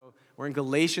We're in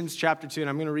Galatians chapter 2, and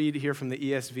I'm going to read here from the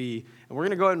ESV. And we're going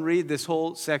to go ahead and read this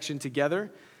whole section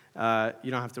together.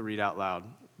 You don't have to read out loud.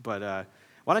 But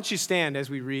why don't you stand as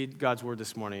we read God's word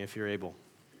this morning, if you're able.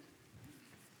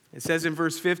 It says in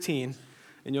verse 15,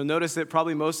 and you'll notice that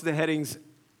probably most of the headings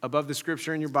above the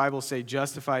scripture in your Bible say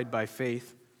justified by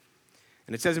faith.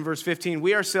 And it says in verse 15,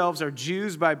 we ourselves are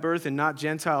Jews by birth and not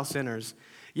Gentile sinners.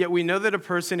 Yet we know that a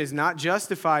person is not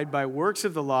justified by works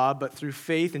of the law, but through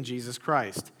faith in Jesus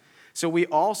Christ. So we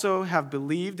also have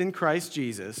believed in Christ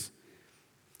Jesus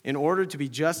in order to be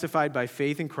justified by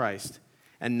faith in Christ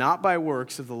and not by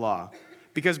works of the law.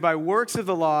 Because by works of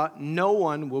the law, no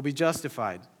one will be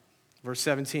justified. Verse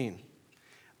 17.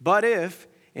 But if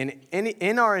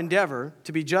in our endeavor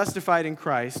to be justified in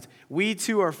Christ, we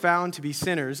too are found to be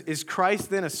sinners, is Christ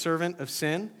then a servant of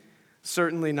sin?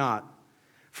 Certainly not.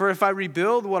 For if I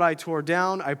rebuild what I tore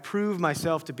down, I prove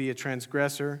myself to be a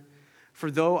transgressor. For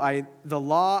through the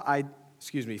law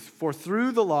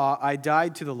I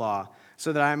died to the law,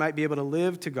 so that I might be able to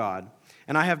live to God.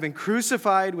 And I have been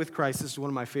crucified with Christ. This is one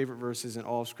of my favorite verses in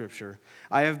all of Scripture.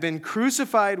 I have been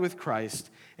crucified with Christ,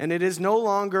 and it is no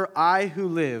longer I who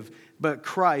live, but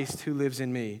Christ who lives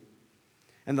in me.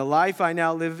 And the life I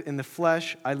now live in the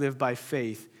flesh, I live by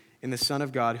faith in the Son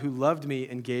of God, who loved me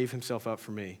and gave himself up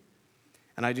for me.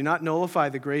 And I do not nullify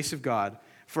the grace of God,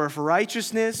 for if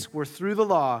righteousness were through the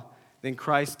law, then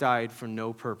Christ died for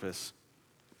no purpose.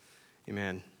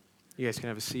 Amen. You guys can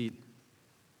have a seat.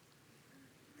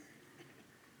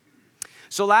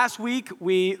 So last week,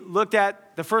 we looked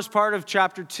at the first part of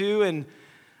chapter 2,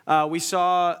 and we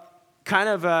saw kind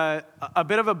of a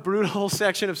bit of a brutal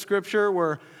section of Scripture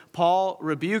where Paul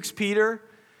rebukes Peter,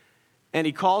 and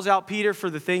he calls out Peter for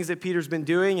the things that Peter's been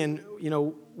doing. And,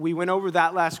 we went over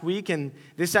that last week, and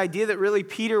this idea that really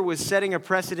Peter was setting a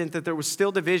precedent that there was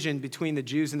still division between the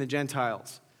Jews and the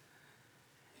Gentiles.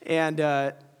 And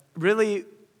really,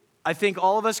 I think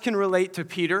all of us can relate to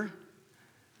Peter.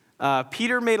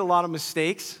 Peter made a lot of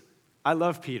mistakes. I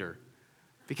love Peter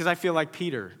because I feel like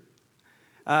Peter.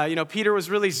 Peter was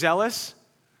really zealous.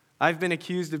 I've been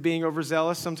accused of being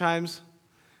overzealous sometimes.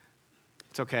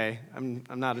 It's okay. I'm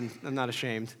not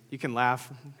ashamed. You can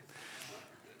laugh.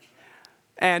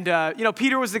 And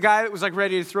Peter was the guy that was like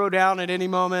ready to throw down at any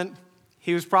moment.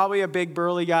 He was probably a big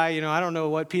burly guy. I don't know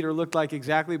what Peter looked like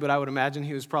exactly, but I would imagine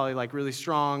he was probably like really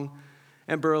strong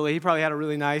and burly. He probably had a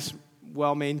really nice,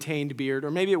 well-maintained beard, or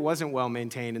maybe it wasn't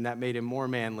well-maintained and that made him more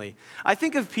manly. I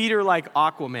think of Peter like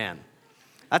Aquaman.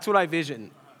 That's what I vision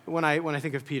when I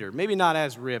think of Peter. Maybe not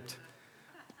as ripped,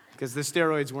 because the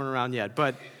steroids weren't around yet,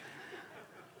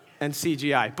 and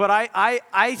CGI. But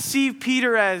I see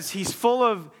Peter as he's full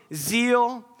of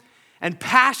zeal and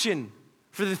passion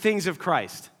for the things of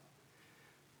Christ.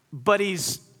 But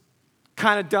he's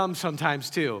kind of dumb sometimes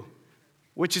too,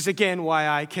 which is again why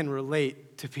I can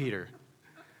relate to Peter.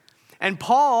 And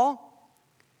Paul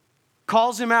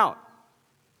calls him out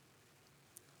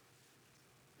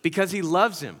because he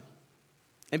loves him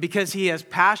and because he has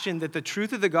passion that the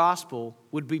truth of the gospel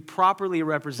would be properly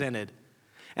represented.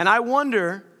 And I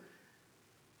wonder,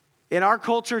 in our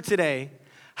culture today,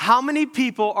 how many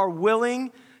people are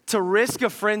willing to risk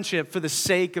a friendship for the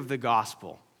sake of the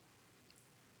gospel?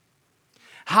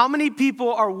 How many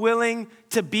people are willing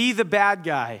to be the bad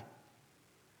guy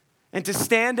and to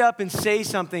stand up and say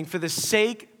something for the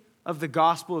sake of the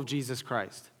gospel of Jesus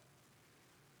Christ?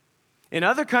 In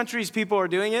other countries, people are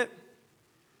doing it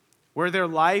where their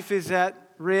life is at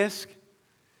risk.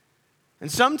 And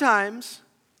sometimes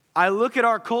I look at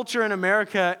our culture in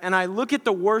America and I look at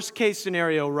the worst case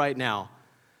scenario right now.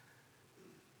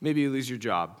 Maybe you lose your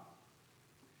job.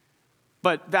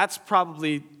 But that's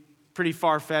probably pretty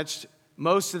far-fetched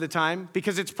most of the time,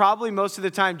 because it's probably most of the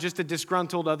time just a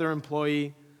disgruntled other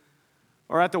employee.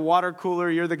 Or at the water cooler,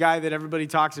 you're the guy that everybody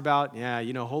talks about. Yeah,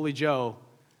 Holy Joe.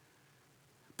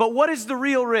 But what is the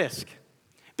real risk?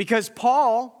 Because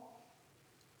Paul,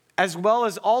 as well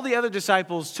as all the other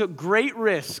disciples, took great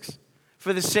risks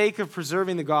for the sake of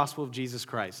preserving the gospel of Jesus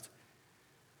Christ.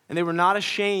 And they were not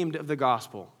ashamed of the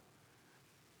gospel.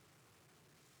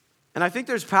 And I think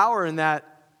there's power in that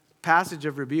passage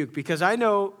of rebuke, because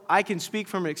I can speak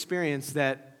from experience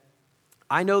that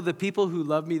I know the people who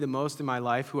love me the most in my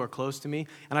life, who are close to me,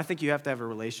 and I think you have to have a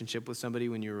relationship with somebody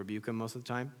when you rebuke them most of the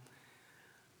time.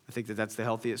 I think that that's the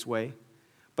healthiest way.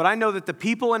 But I know that the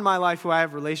people in my life who I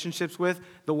have relationships with,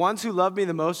 the ones who love me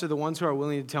the most are the ones who are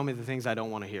willing to tell me the things I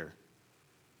don't want to hear.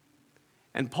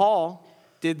 And Paul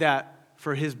did that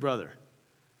for his brother.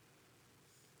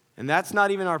 And that's not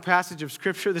even our passage of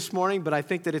Scripture this morning, but I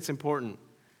think that it's important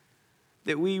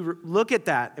that we look at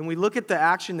that and we look at the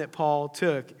action that Paul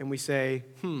took and we say,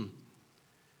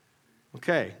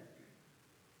 Okay.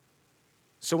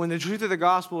 So when the truth of the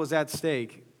gospel is at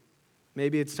stake,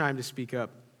 maybe it's time to speak up.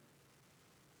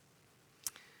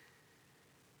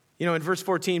 You know, in verse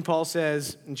 14, Paul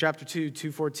says, in chapter 2,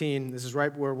 2:14, this is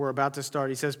right where we're about to start,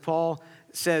 he says, Paul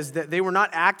says that they were not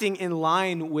acting in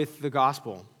line with the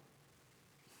gospel.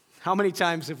 How many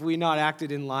times have we not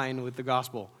acted in line with the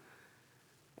gospel?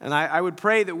 And I would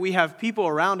pray that we have people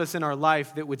around us in our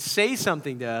life that would say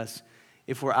something to us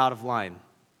if we're out of line,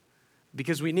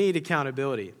 because we need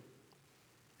accountability.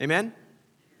 Amen?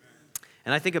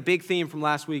 And I think a big theme from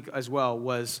last week as well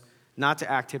was not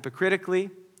to act hypocritically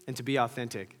and to be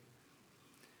authentic.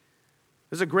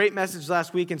 There's a great message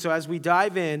last week, and so as we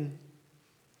dive in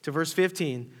to verse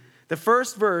 15, the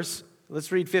first verse,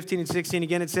 let's read 15 and 16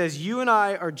 again. It says, you and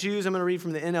I are Jews. I'm going to read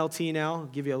from the NLT now. I'll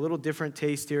give you a little different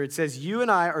taste here. It says, you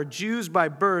and I are Jews by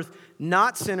birth,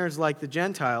 not sinners like the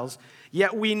Gentiles.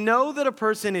 Yet we know that a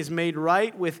person is made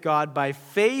right with God by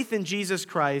faith in Jesus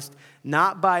Christ,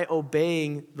 not by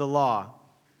obeying the law.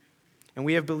 And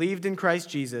we have believed in Christ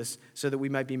Jesus so that we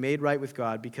might be made right with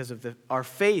God because of our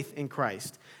faith in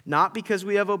Christ, not because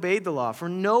we have obeyed the law. For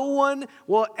no one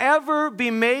will ever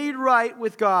be made right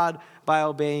with God by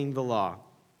obeying the law.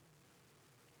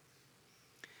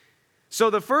 So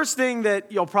the first thing that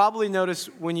you'll probably notice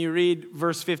when you read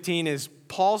verse 15 is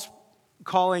Paul's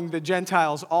calling the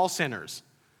Gentiles all sinners.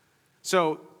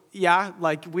 So, yeah,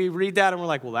 like we read that and we're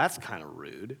like, well, that's kind of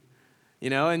rude. You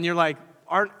know, and you're like,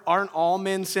 aren't all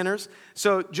men sinners?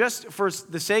 So just for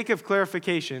the sake of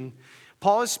clarification,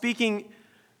 Paul is speaking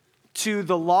to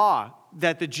the law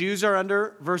that the Jews are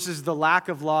under versus the lack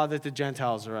of law that the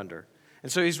Gentiles are under.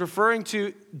 And so he's referring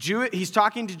to he's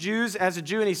talking to Jews as a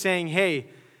Jew, and he's saying, hey,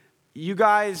 you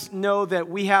guys know that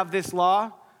we have this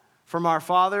law from our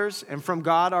fathers and from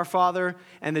God our Father,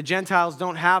 and the Gentiles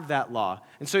don't have that law.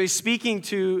 And so he's speaking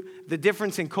to the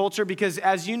difference in culture because,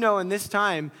 as you know, in this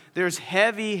time, there's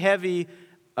heavy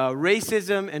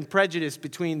racism and prejudice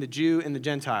between the Jew and the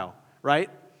Gentile, right?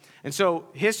 And so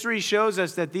history shows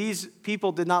us that these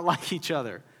people did not like each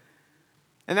other.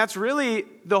 And that's really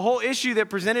the whole issue that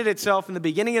presented itself in the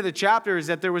beginning of the chapter, is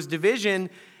that there was division,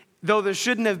 though there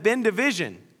shouldn't have been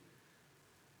division.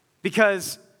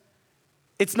 Because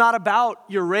it's not about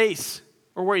your race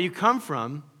or where you come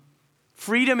from.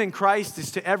 Freedom in Christ is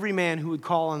to every man who would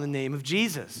call on the name of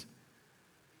Jesus.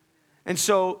 And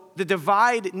so the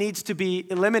divide needs to be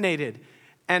eliminated.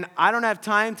 And I don't have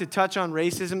time to touch on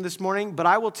racism this morning, but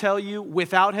I will tell you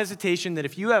without hesitation that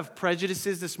if you have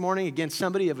prejudices this morning against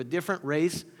somebody of a different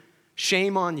race,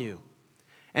 shame on you.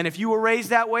 And if you were raised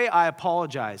that way, I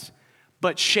apologize.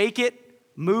 But shake it,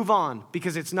 move on,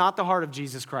 because it's not the heart of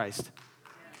Jesus Christ.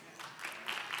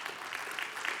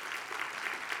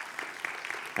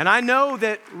 And I know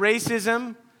that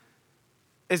racism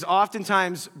is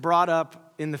oftentimes brought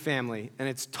up in the family, and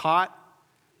it's taught,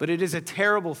 but it is a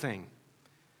terrible thing.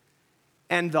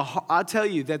 And I'll tell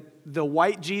you that the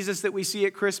white Jesus that we see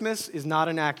at Christmas is not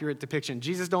an accurate depiction.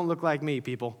 Jesus don't look like me,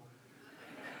 people.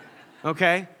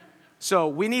 Okay? So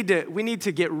we need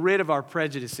to get rid of our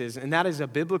prejudices, and that is a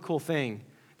biblical thing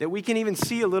that we can even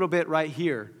see a little bit right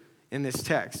here in this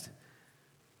text.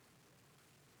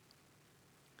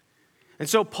 And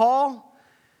so Paul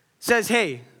says,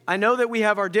 hey, I know that we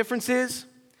have our differences.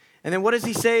 And then what does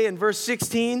he say in verse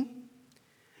 16?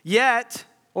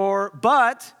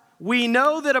 But we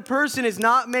know that a person is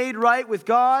not made right with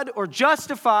God or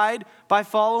justified by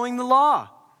following the law.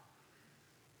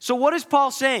 So what is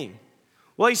Paul saying?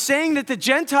 Well, he's saying that the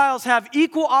Gentiles have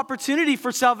equal opportunity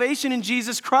for salvation in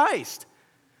Jesus Christ.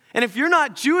 And if you're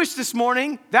not Jewish this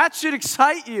morning, that should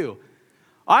excite you.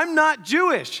 I'm not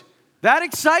Jewish. That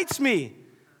excites me.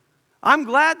 I'm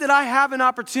glad that I have an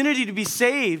opportunity to be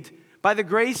saved by the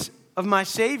grace of my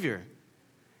Savior,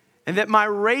 and that my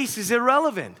race is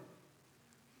irrelevant.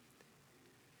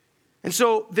 And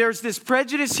so there's this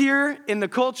prejudice here in the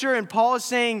culture, and Paul is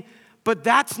saying, but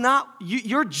that's not,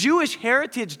 your Jewish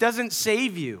heritage doesn't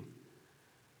save you.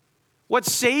 What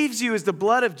saves you is the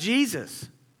blood of Jesus.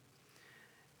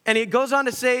 And it goes on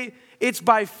to say, it's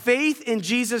by faith in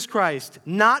Jesus Christ,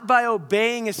 not by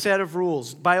obeying a set of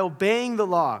rules, by obeying the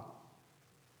law.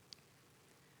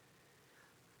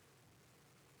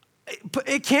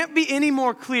 It can't be any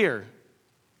more clear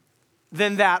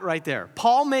than that right there.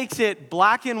 Paul makes it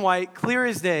black and white, clear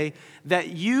as day, that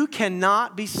you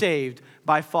cannot be saved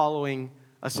by following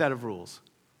a set of rules.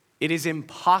 It is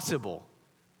impossible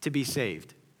to be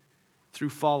saved through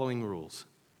following rules.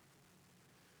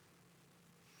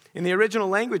 In the original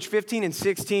language, 15 and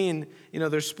 16,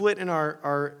 they're split in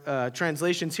our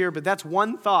translations here, but that's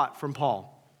one thought from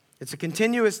Paul. It's a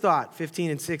continuous thought,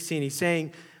 15 and 16. He's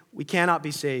saying we cannot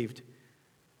be saved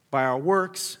by our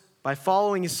works, by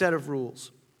following a set of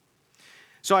rules.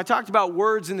 So I talked about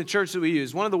words in the church that we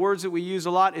use. One of the words that we use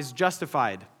a lot is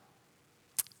justified.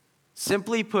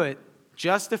 Simply put,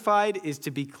 justified is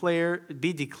to be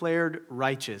declared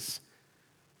righteous.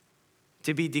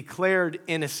 To be declared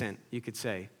innocent, you could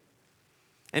say.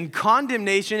 And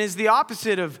condemnation is the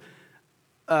opposite of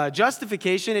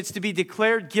justification. It's to be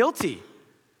declared guilty.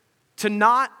 To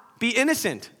not be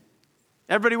innocent.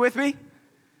 Everybody with me?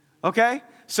 Okay?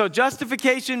 So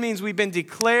justification means we've been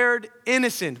declared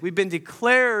innocent. We've been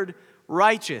declared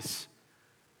righteous.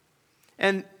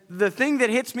 And the thing that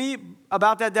hits me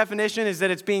about that definition is that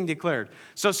it's being declared.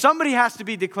 So somebody has to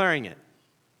be declaring it.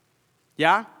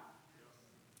 Yeah?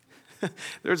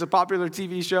 There's a popular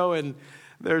TV show, and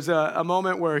there's a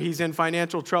moment where he's in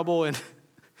financial trouble, and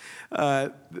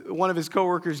one of his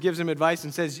coworkers gives him advice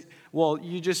and says, well,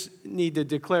 you just need to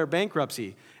declare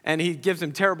bankruptcy. And he gives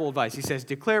him terrible advice. He says,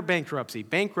 declare bankruptcy.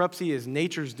 Bankruptcy is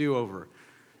nature's do-over.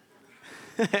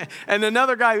 And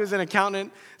another guy who's an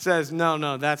accountant says,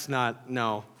 no, that's not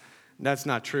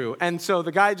true. And so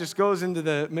the guy just goes into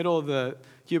the middle of the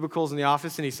cubicles in the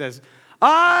office and he says,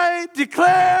 I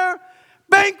declare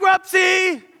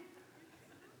bankruptcy.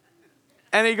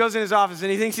 And he goes in his office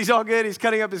and he thinks he's all good. He's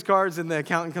cutting up his cards and the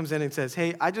accountant comes in and says,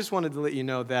 hey, I just wanted to let you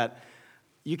know that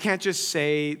you can't just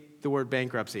say the word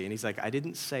bankruptcy. And he's like, I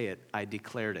didn't say it, I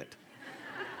declared it.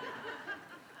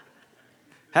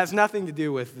 Has nothing to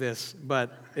do with this,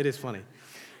 but it is funny.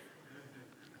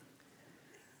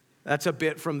 That's a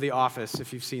bit from The Office,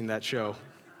 if you've seen that show.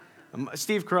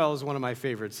 Steve Carell is one of my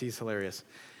favorites. He's hilarious.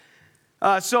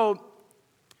 So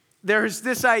there's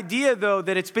this idea, though,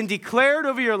 that it's been declared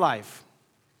over your life.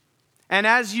 And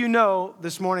as you know,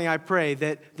 this morning I pray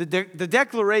that the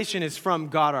declaration is from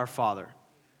God our Father,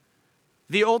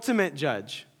 the ultimate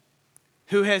judge,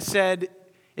 who has said,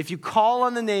 if you call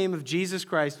on the name of Jesus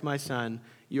Christ, my Son,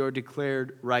 you are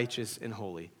declared righteous and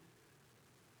holy.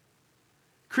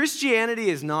 Christianity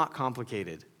is not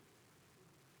complicated.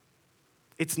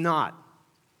 It's not.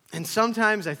 And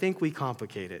sometimes I think we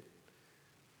complicate it.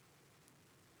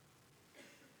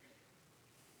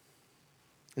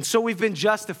 And so we've been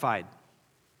justified,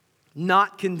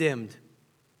 not condemned.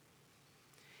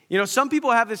 You know, some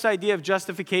people have this idea of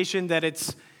justification that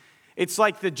it's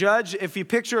like the judge. If you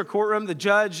picture a courtroom, the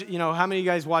judge, you know, how many of you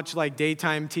guys watch like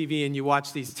daytime TV and you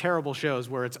watch these terrible shows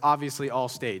where it's obviously all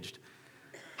staged?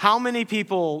 How many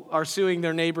people are suing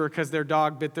their neighbor because their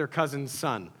dog bit their cousin's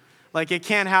son? Like, it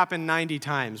can't happen 90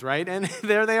 times, right? And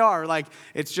there they are. Like,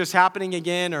 it's just happening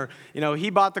again. Or, you know, he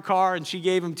bought the car and she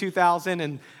gave him $2,000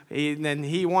 and then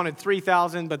he wanted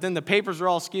 $3,000, but then the papers are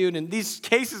all skewed. And these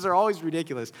cases are always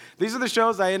ridiculous. These are the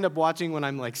shows I end up watching when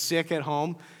I'm, like, sick at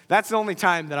home. That's the only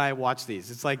time that I watch these.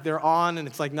 It's like they're on and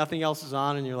it's like nothing else is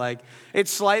on. And you're like,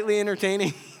 it's slightly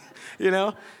entertaining, you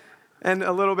know, and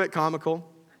a little bit comical.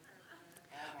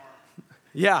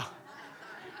 Yeah.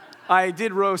 I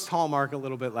did roast Hallmark a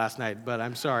little bit last night, but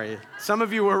I'm sorry. Some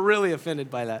of you were really offended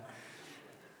by that.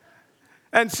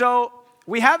 And so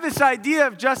we have this idea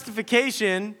of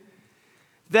justification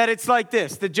that it's like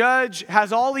this. The judge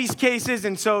has all these cases,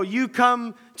 and so you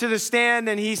come to the stand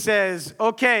and he says,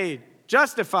 okay,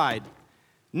 justified.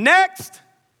 Next.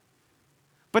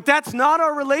 But that's not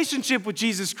our relationship with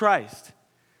Jesus Christ.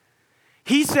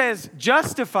 He says,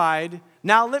 justified,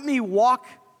 now let me walk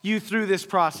you through this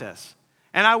process.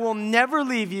 And I will never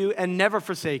leave you and never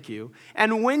forsake you.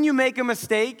 And when you make a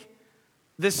mistake,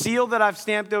 the seal that I've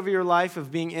stamped over your life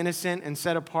of being innocent and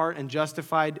set apart and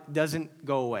justified doesn't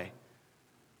go away.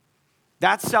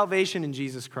 That's salvation in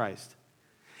Jesus Christ.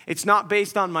 It's not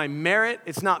based on my merit.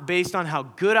 It's not based on how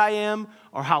good I am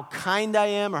or how kind I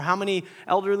am or how many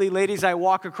elderly ladies I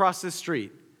walk across the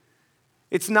street.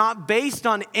 It's not based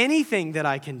on anything that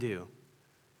I can do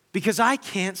because I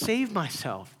can't save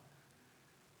myself.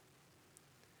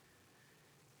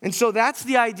 And so that's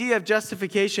the idea of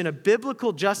justification. A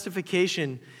biblical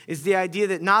justification is the idea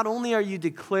that not only are you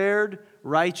declared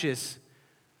righteous,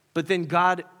 but then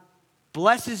God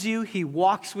blesses you, He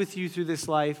walks with you through this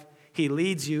life, He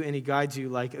leads you, and He guides you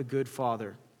like a good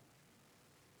father.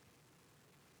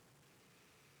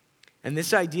 And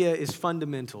this idea is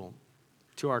fundamental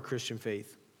to our Christian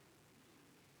faith.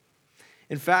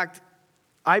 In fact,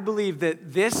 I believe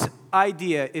that this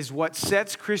idea is what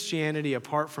sets Christianity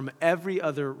apart from every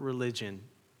other religion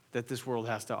that this world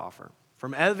has to offer.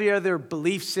 From every other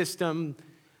belief system,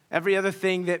 every other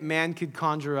thing that man could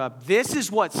conjure up. This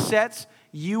is what sets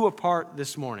you apart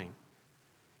this morning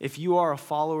if you are a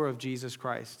follower of Jesus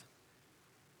Christ.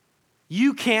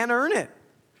 You can't earn it.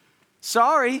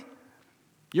 Sorry,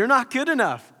 you're not good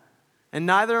enough, and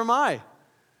neither am I.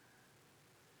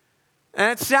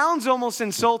 And it sounds almost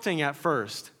insulting at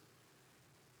first,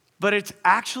 but it's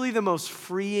actually the most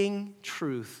freeing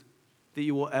truth that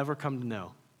you will ever come to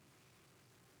know.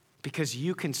 Because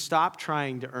you can stop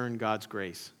trying to earn God's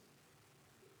grace.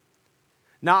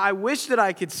 Now, I wish that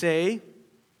I could say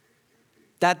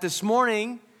that this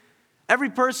morning, every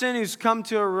person who's come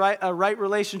to a right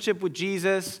relationship with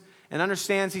Jesus and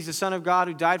understands he's the Son of God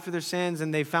who died for their sins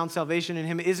and they found salvation in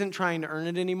him isn't trying to earn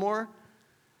it anymore.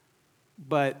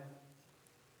 But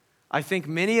I think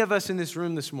many of us in this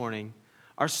room this morning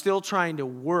are still trying to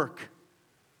work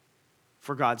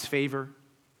for God's favor.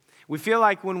 We feel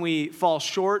like when we fall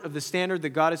short of the standard that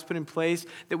God has put in place,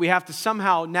 that we have to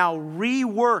somehow now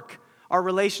rework our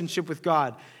relationship with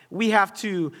God. We have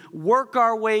to work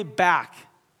our way back.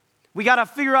 We got to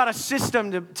figure out a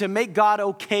system to make God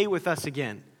okay with us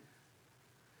again.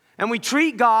 And we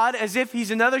treat God as if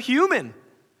he's another human.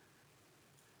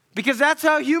 Because that's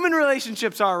how human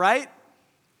relationships are, right?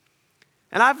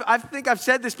 And I think I've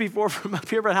said this before from up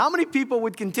here, but how many people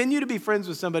would continue to be friends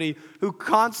with somebody who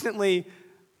constantly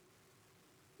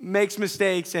makes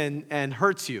mistakes and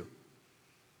hurts you?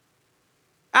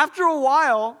 After a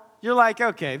while, you're like,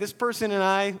 okay, this person and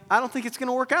I don't think it's going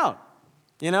to work out.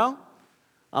 You know?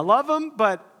 I love him,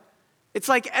 but it's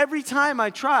like every time I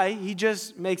try, he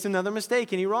just makes another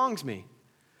mistake and he wrongs me.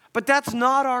 But that's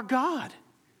not our God.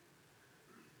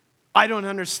 I don't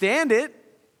understand it,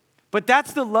 but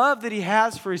that's the love that he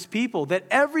has for his people, that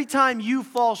every time you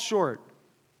fall short,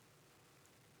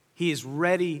 he is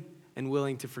ready and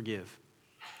willing to forgive.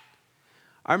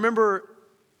 I remember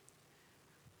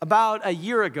about a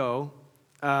year ago,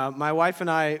 my wife and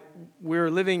I, we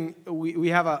were living, we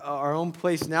have our own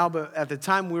place now, but at the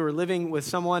time we were living with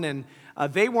someone and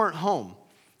they weren't home.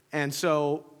 And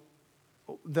so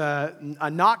a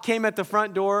knock came at the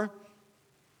front door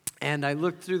and I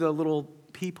looked through the little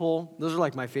peephole. Those are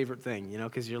like my favorite thing,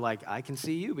 because you're like, I can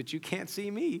see you, but you can't see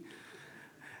me.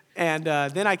 And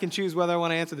then I can choose whether I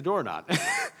want to answer the door or not,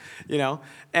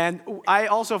 And I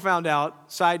also found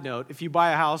out, side note, if you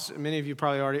buy a house, many of you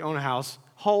probably already own a house,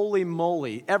 holy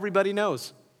moly, everybody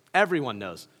knows. Everyone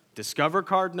knows. Discover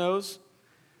Card knows.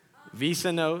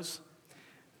 Visa knows.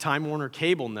 Time Warner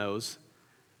Cable knows.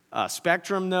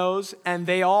 Spectrum knows. And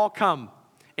they all come.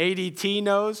 ADT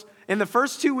knows. In the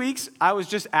first 2 weeks, I was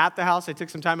just at the house. I took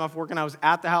some time off work, and I was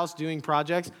at the house doing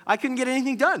projects. I couldn't get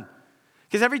anything done.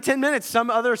 Because every 10 minutes, some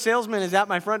other salesman is at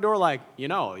my front door like, you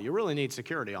really need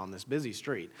security on this busy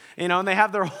street. And they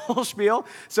have their whole spiel.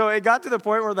 So it got to the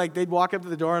point where they'd walk up to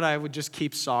the door and I would just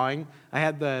keep sawing. I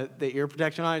had the ear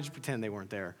protection on. I just pretend they weren't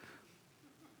there.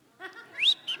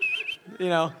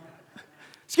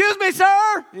 Excuse me,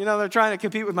 sir. They're trying to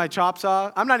compete with my chop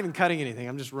saw. I'm not even cutting anything.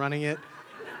 I'm just running it.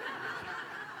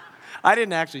 I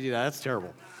didn't actually do that. That's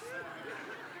terrible.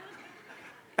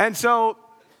 And so,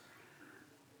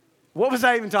 what was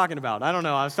I even talking about? I don't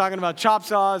know. I was talking about chop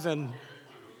saws and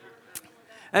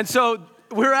so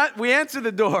we answer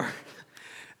the door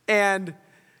and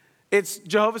it's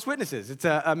Jehovah's Witnesses. It's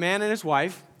a man and his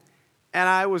wife. And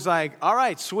I was like, all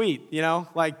right, sweet.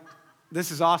 This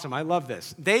is awesome. I love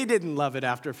this. They didn't love it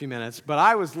after a few minutes, but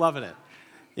I was loving it.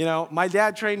 My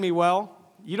dad trained me well.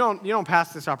 You don't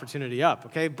pass this opportunity up,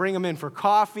 okay? Bring them in for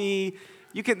coffee.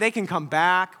 They can come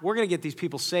back. We're going to get these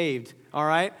people saved, all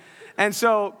right? And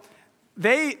so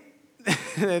they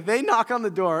knock on the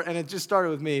door, and it just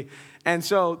started with me. And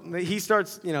so he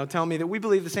starts, telling me that we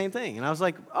believe the same thing. And I was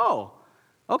like, oh,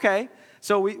 okay.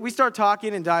 So we start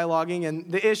talking and dialoguing,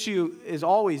 and the issue is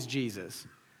always Jesus.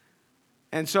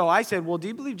 And so I said, well, do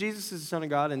you believe Jesus is the Son of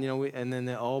God? And, and then,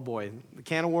 oh boy, the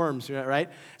can of worms, right?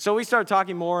 So we started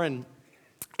talking more, and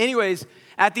anyways,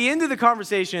 at the end of the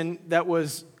conversation, it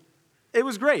was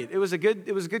great. It was a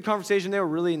good conversation. They were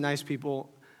really nice people,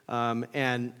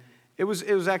 and it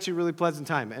was actually a really pleasant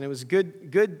time, and it was a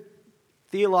good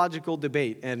theological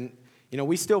debate. And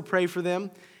we still pray for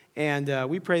them, and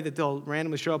we pray that they'll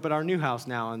randomly show up at our new house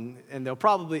now, and they'll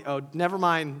probably never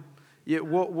mind,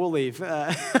 we'll leave.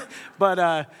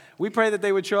 But we pray that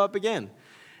they would show up again.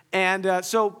 And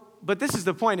but this is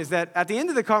the point: is that at the end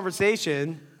of the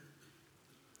conversation,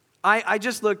 I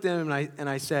just looked at him and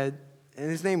I said, and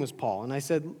his name was Paul, and I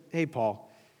said, hey,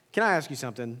 Paul, can I ask you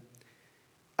something?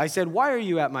 I said, why are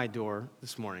you at my door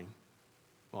this morning?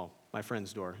 Well, my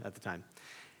friend's door at the time.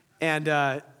 And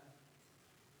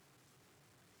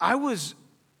I was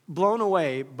blown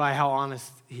away by how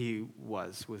honest he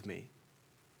was with me.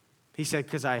 He said,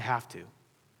 because I have to.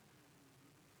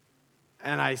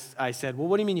 And I said, well,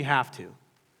 what do you mean you have to?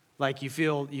 Like you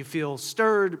feel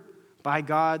stirred by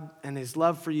God and his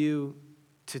love for you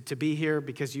to be here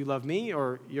because you love me,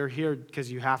 or you're here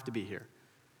because you have to be here?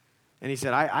 And he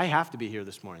said, I have to be here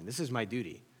this morning. This is my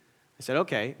duty. I said,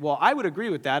 okay. Well, I would agree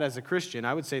with that as a Christian.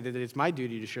 I would say that it's my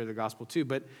duty to share the gospel too.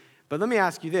 But let me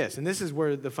ask you this, and this is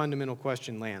where the fundamental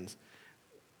question lands.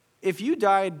 If you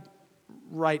died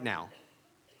right now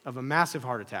of a massive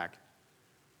heart attack,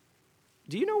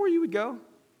 do you know where you would go?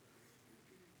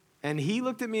 And he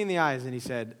looked at me in the eyes and he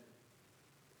said,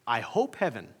 I hope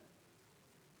heaven.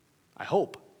 I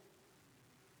hope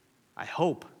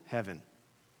heaven.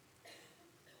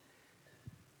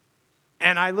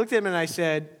 And I looked at him and I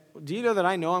said, do you know that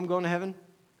I know I'm going to heaven?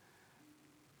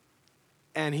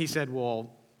 And he said,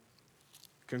 well,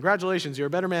 congratulations, you're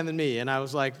a better man than me. And I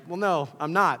was like, well, no,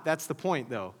 I'm not. That's the point,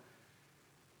 though.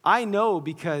 I know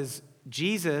because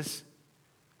Jesus,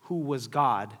 who was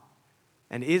God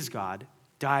and is God,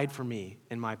 died for me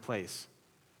in my place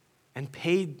and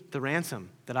paid the ransom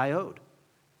that I owed.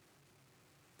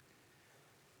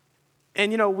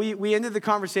 And, we ended the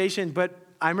conversation, but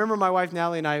I remember my wife,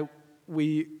 Natalie, and I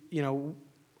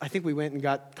think we went and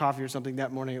got coffee or something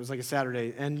that morning. It was like a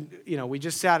Saturday. And, we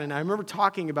just sat, and I remember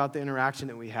talking about the interaction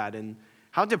that we had and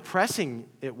how depressing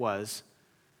it was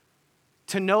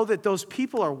to know that those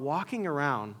people are walking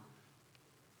around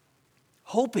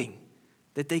hoping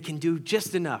that they can do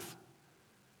just enough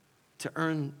to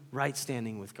earn right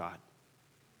standing with God.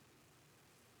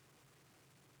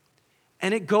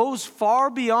 And it goes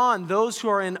far beyond those who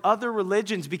are in other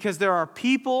religions, because there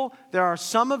are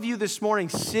some of you this morning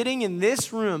sitting in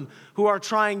this room who are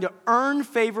trying to earn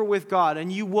favor with God,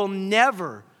 and you will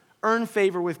never earn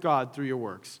favor with God through your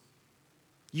works.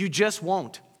 You just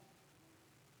won't.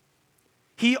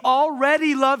 He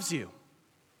already loves you.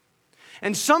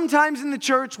 And sometimes in the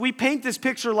church, we paint this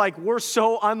picture like we're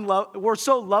so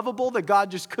lovable that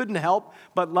God just couldn't help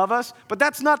but love us, but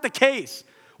that's not the case.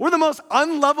 We're the most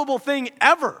unlovable thing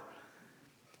ever.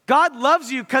 God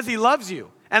loves you because he loves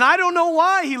you. And I don't know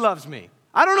why he loves me.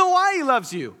 I don't know why he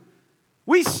loves you.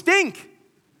 We stink.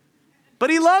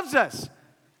 But he loves us.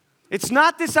 It's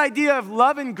not this idea of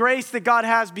love and grace that God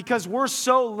has because we're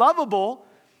so lovable.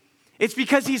 It's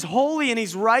because he's holy and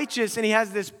he's righteous and he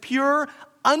has this pure,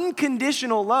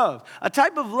 unconditional love. A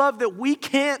type of love that we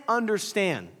can't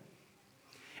understand.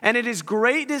 And it is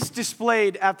greatest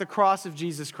displayed at the cross of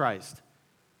Jesus Christ.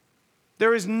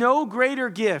 There is no greater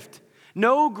gift,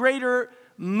 no greater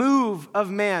move of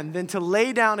man than to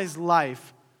lay down his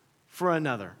life for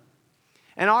another.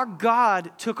 And our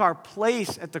God took our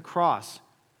place at the cross.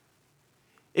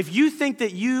 If you think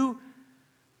that you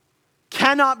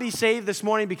cannot be saved this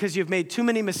morning because you've made too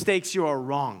many mistakes, you are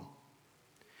wrong.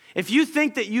 If you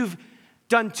think that you've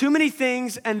done too many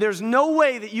things and there's no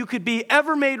way that you could be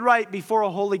ever made right before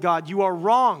a holy God, you are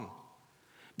wrong.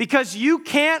 Because you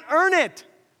can't earn it.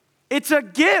 It's a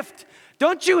gift.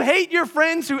 Don't you hate your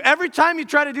friends who every time you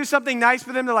try to do something nice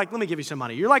for them, they're like, let me give you some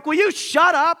money. You're like, will you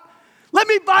shut up? Let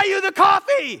me buy you the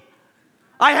coffee.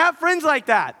 I have friends like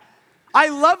that. I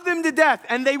love them to death,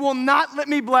 and they will not let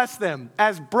me bless them.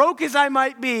 As broke as I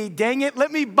might be, dang it,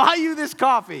 let me buy you this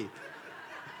coffee.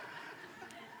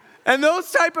 And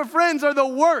those type of friends are the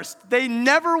worst. They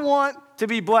never want to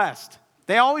be blessed.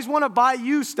 They always want to buy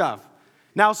you stuff.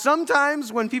 Now,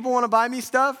 sometimes when people want to buy me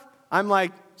stuff, I'm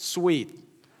like, sweet.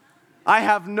 I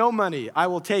have no money. I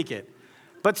will take it.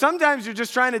 But sometimes you're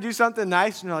just trying to do something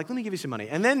nice, and you're like, let me give you some money.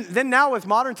 And then now with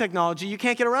modern technology, you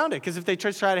can't get around it, because if they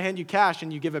try to hand you cash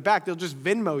and you give it back, they'll just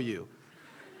Venmo you.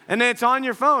 And then it's on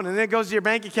your phone, and then it goes to your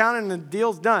bank account, and the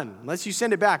deal's done, unless you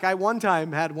send it back. I one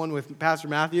time had one with Pastor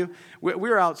Matthew. We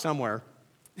were out somewhere,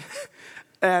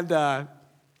 and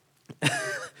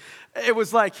it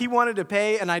was like he wanted to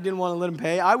pay, and I didn't want to let him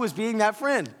pay. I was being that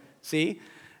friend, see?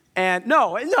 And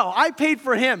no, I paid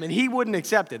for him, and he wouldn't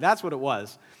accept it. That's what it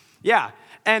was. Yeah,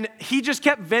 and he just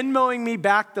kept Venmoing me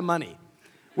back the money.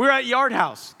 We're at Yard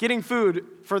House getting food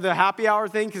for the happy hour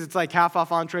thing, because it's like half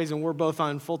off entrees, and we're both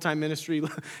on full-time ministry.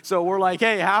 So we're like,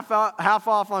 hey, half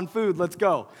off on food, let's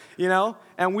go,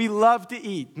 And we love to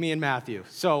eat, me and Matthew.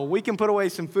 So we can put away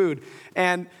some food.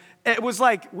 And it was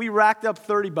like we racked up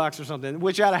 $30 or something,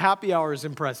 which at a happy hour is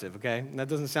impressive, okay? That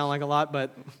doesn't sound like a lot,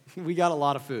 but we got a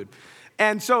lot of food.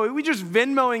 And so we just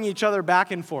Venmoing each other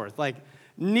back and forth. Like,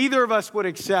 neither of us would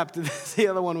accept that the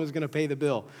other one was going to pay the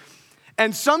bill.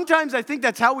 And sometimes I think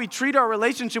that's how we treat our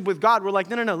relationship with God. We're like,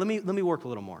 no, let me work a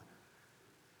little more.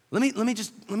 Let me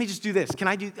just do this. Can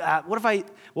I do,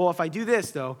 if I do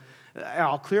this, though,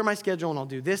 I'll clear my schedule and I'll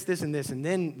do this, and this, and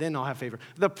then I'll have favor.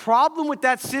 The problem with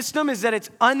that system is that it's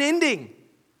unending.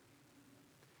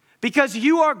 Because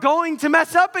you are going to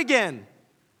mess up again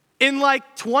in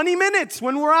like 20 minutes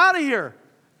when we're out of here.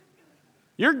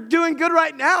 You're doing good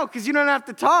right now because you don't have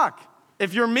to talk.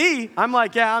 If you're me, I'm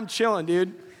like, yeah, I'm chilling,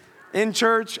 dude. in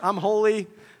church, I'm holy,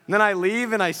 and then I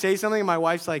leave and I say something and my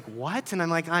wife's like, what? And I'm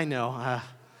like, I know.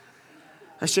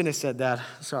 I shouldn't have said that.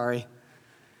 Sorry.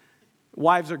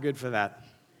 Wives are good for that.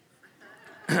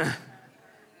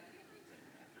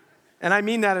 And I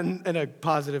mean that in a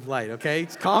positive light, okay?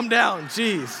 Calm down,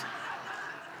 jeez.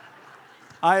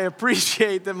 I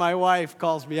appreciate that my wife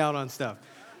calls me out on stuff.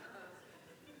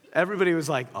 Everybody was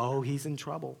like, oh, he's in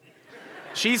trouble.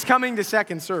 She's coming to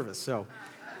second service, so.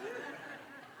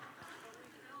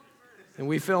 And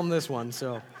we filmed this one,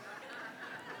 so.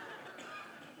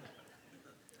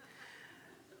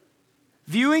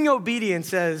 Viewing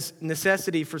obedience as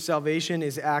necessity for salvation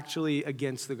is actually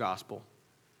against the gospel.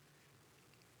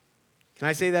 Can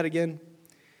I say that again?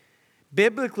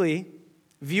 Biblically,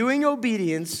 viewing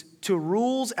obedience to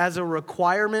rules as a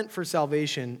requirement for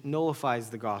salvation nullifies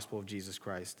the gospel of Jesus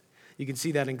Christ. You can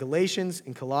see that in Galatians,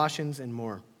 in Colossians, and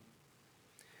more.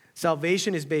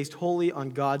 Salvation is based wholly on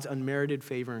God's unmerited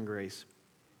favor and grace,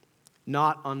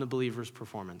 not on the believer's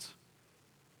performance.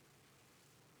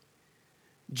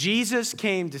 Jesus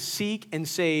came to seek and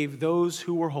save those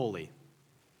who were holy.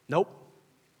 Nope.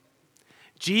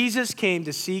 Jesus came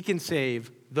to seek and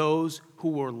save those who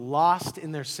were lost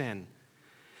in their sin.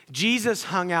 Jesus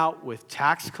hung out with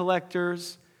tax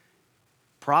collectors,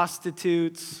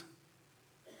 prostitutes,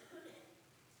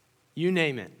 you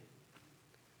name it.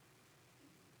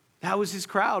 That was his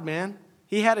crowd, man.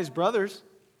 He had his brothers,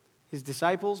 his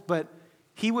disciples, but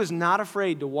he was not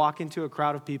afraid to walk into a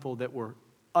crowd of people that were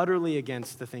utterly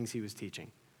against the things he was teaching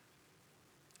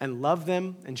and love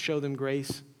them and show them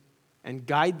grace and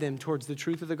guide them towards the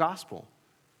truth of the gospel.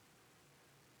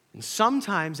 And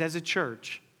sometimes as a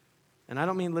church, and I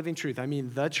don't mean Living Truth, I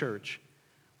mean the church,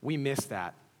 we miss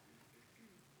that.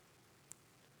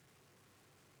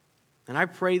 And I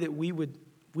pray that we would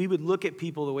look at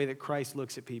people the way that Christ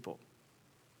looks at people.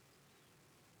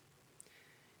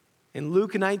 In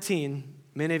Luke 19,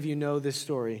 many of you know this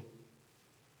story.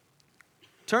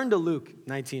 Turn to Luke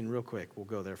 19 real quick. We'll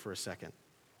go there for a second.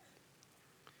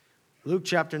 Luke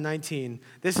chapter 19.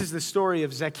 This is the story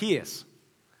of Zacchaeus.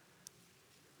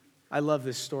 I love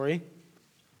this story.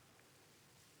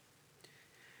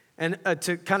 And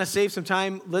to kind of save some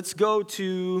time, let's go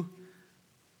to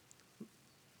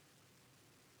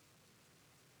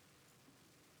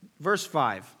verse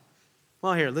 5.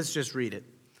 Well, here, let's just read it.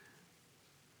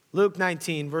 Luke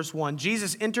 19, verse 1.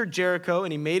 Jesus entered Jericho,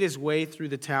 and he made his way through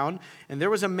the town. And there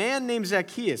was a man named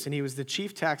Zacchaeus, and he was the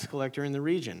chief tax collector in the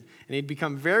region. And he'd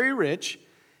become very rich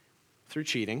through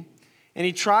cheating. And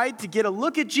he tried to get a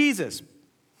look at Jesus.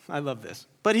 I love this.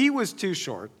 But he was too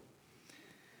short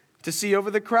to see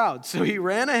over the crowd. So he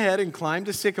ran ahead and climbed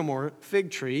a sycamore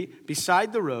fig tree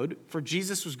beside the road, for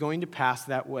Jesus was going to pass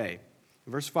that way.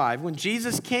 Verse 5, when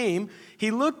Jesus came, he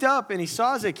looked up and he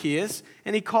saw Zacchaeus,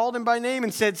 and he called him by name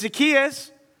and said,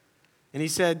 Zacchaeus. And he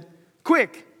said,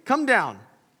 quick, come down.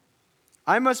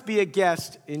 I must be a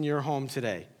guest in your home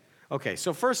today. Okay,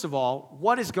 so first of all,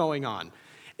 what is going on?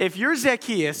 If you're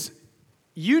Zacchaeus,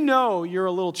 you know you're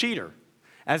a little cheater.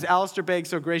 As Alistair Begg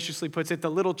so graciously puts it,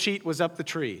 the little cheat was up the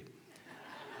tree.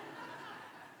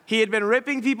 He had been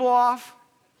ripping people off,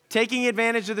 taking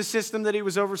advantage of the system that he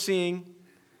was overseeing.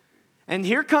 And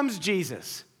here comes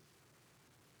Jesus.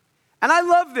 And I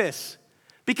love this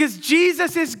because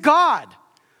Jesus is God.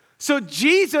 So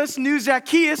Jesus knew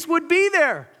Zacchaeus would be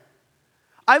there.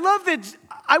 I love that.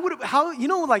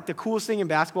 Like the coolest thing in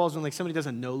basketball is when like somebody does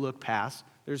a no-look pass.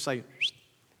 They're just like,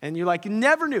 and you're like, you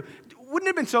never knew. Wouldn't it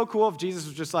have been so cool if Jesus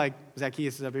was just like,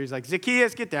 Zacchaeus is up here. He's like,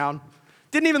 Zacchaeus, get down.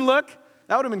 Didn't even look.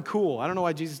 That would have been cool. I don't know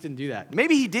why Jesus didn't do that.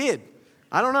 Maybe he did.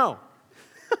 I don't know.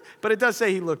 But it does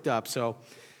say he looked up, so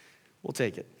we'll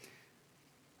take it.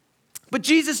 But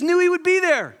Jesus knew he would be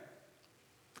there.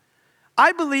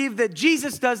 I believe that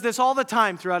Jesus does this all the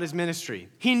time throughout his ministry.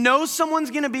 He knows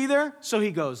someone's going to be there, so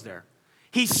he goes there.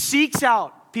 He seeks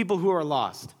out people who are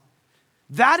lost.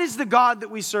 That is the God that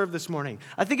we serve this morning.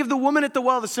 I think of the woman at the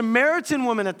well, the Samaritan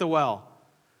woman at the well.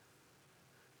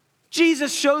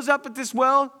 Jesus shows up at this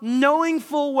well knowing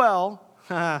full well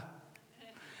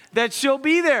that she'll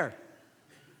be there.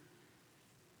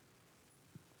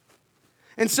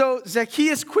 And so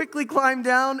Zacchaeus quickly climbed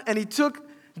down and he took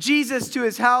Jesus to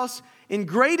his house in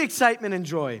great excitement and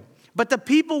joy. But the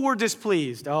people were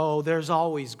displeased. Oh, there's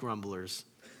always grumblers.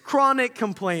 Chronic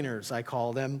complainers, I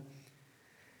call them.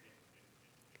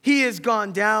 He has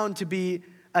gone down to be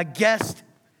a guest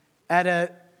at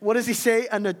a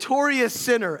notorious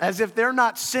sinner, as if they're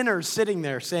not sinners sitting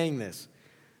there saying this.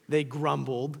 They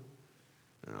grumbled.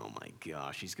 Oh my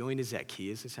gosh, he's going to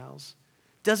Zacchaeus' house?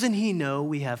 Doesn't he know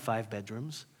we have 5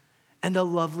 bedrooms and a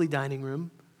lovely dining room?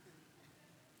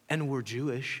 And we're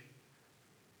Jewish.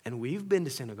 And we've been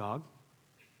to synagogue.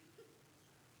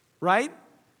 Right?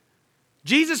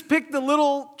 Jesus picked the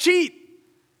little cheat.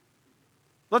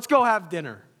 Let's go have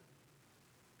dinner.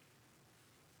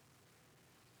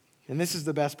 And this is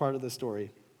the best part of the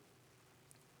story.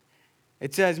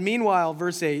 It says, meanwhile,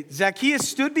 verse 8, Zacchaeus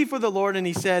stood before the Lord and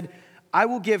he said, I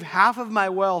will give half of my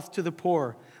wealth to the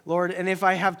poor, Lord, and if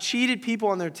I have cheated people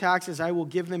on their taxes, I will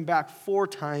give them back 4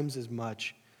 times as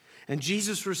much. And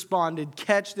Jesus responded,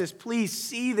 catch this, please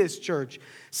see this, church.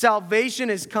 Salvation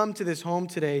has come to this home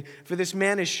today, for this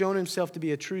man has shown himself to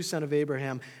be a true son of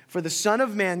Abraham. For the Son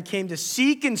of Man came to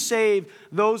seek and save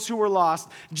those who were lost.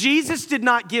 Jesus did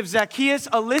not give Zacchaeus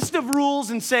a list of rules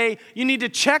and say, you need to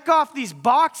check off these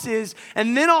boxes,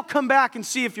 and then I'll come back and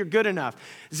see if you're good enough.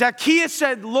 Zacchaeus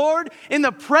said, Lord, in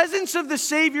the presence of the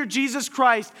Savior Jesus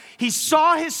Christ, he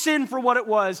saw his sin for what it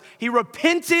was. He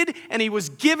repented and he was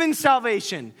given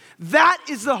salvation. That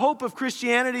is the hope of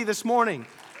Christianity this morning.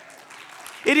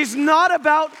 It is not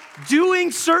about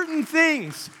doing certain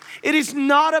things. It is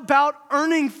not about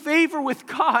earning favor with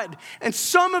God. And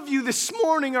some of you this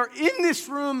morning are in this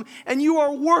room and you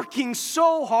are working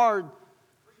so hard.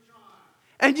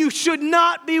 And you should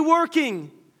not be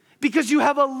working because you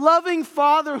have a loving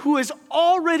Father who has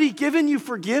already given you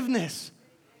forgiveness.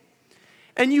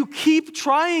 And you keep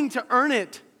trying to earn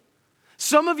it.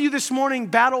 Some of you this morning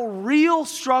battle real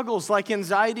struggles like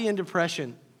anxiety and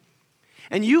depression.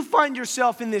 And you find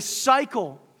yourself in this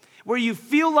cycle where you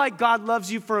feel like God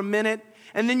loves you for a minute,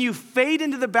 and then you fade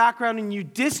into the background and you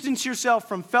distance yourself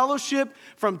from fellowship,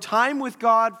 from time with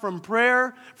God, from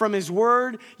prayer, from His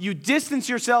Word. You distance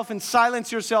yourself and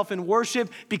silence yourself in worship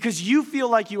because you feel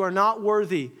like you are not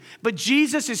worthy. But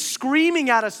Jesus is screaming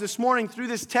at us this morning through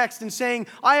this text and saying,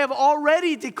 I have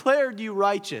already declared you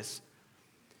righteous.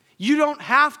 You don't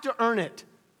have to earn it.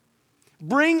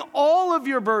 Bring all of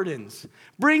your burdens.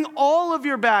 Bring all of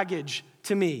your baggage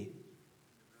to me.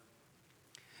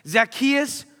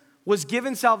 Zacchaeus was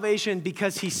given salvation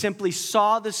because he simply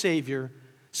saw the Savior,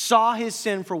 saw his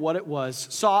sin for what it was,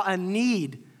 saw a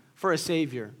need for a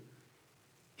Savior.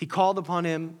 He called upon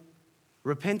him,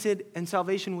 repented, and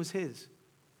salvation was his.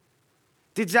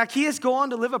 Did Zacchaeus go on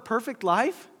to live a perfect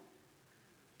life?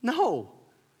 No.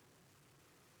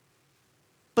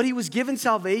 But he was given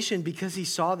salvation because he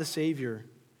saw the Savior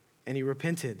and he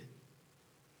repented.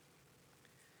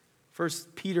 1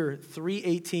 Peter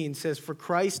 3:18 says, for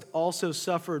Christ also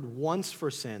suffered once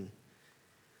for sin,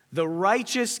 the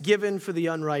righteous given for the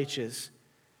unrighteous,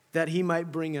 that he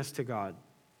might bring us to God.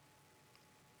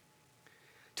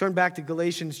 Turn back to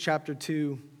Galatians chapter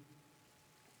 2,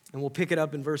 and we'll pick it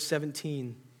up in verse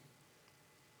 17.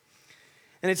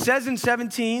 And it says in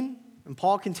 17, and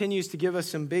Paul continues to give us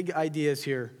some big ideas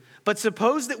here. But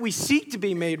suppose that we seek to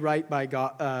be made right by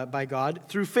God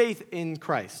through faith in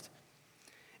Christ.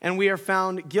 And we are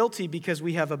found guilty because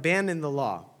we have abandoned the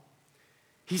law.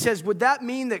 He says, would that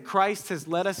mean that Christ has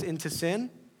led us into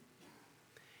sin?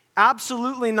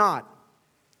 Absolutely not.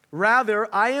 Rather,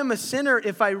 I am a sinner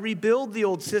if I rebuild the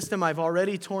old system I've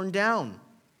already torn down.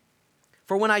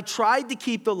 For when I tried to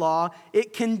keep the law,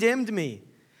 it condemned me.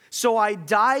 So I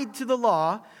died to the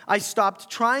law. I stopped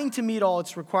trying to meet all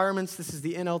its requirements. This is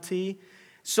the NLT.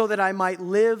 So that I might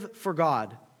live for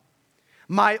God.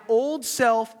 My old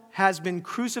self has been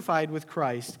crucified with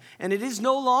Christ. And it is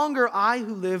no longer I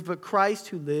who live, but Christ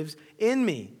who lives in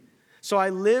me. So I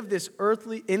live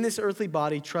in this earthly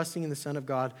body, trusting in the Son of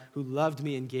God who loved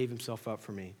me and gave himself up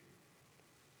for me.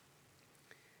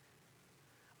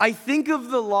 I think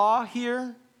of the law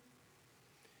here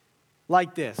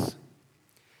like this.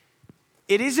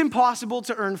 It is impossible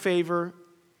to earn favor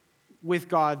with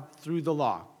God through the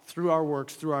law, through our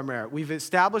works, through our merit. We've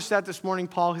established that this morning.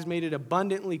 Paul has made it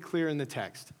abundantly clear in the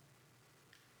text.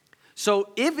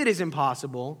 So if it is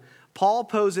impossible, Paul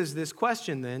poses this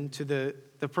question then to the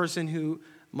person who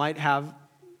might have,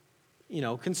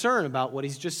 concern about what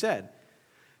he's just said.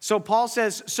 So Paul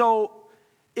says,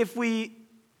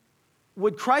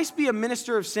 would Christ be a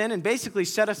minister of sin and basically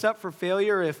set us up for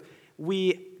failure if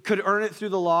we could earn it through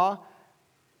the law?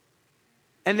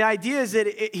 And the idea is that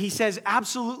he says,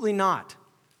 absolutely not.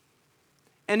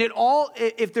 And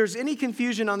if there's any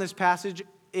confusion on this passage,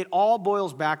 it all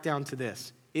boils back down to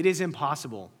this. It is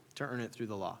impossible to earn it through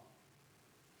the law.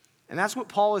 And that's what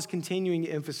Paul is continuing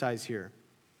to emphasize here.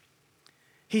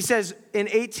 He says in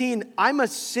 18, I'm a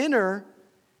sinner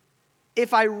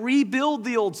if I rebuild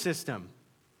the old system.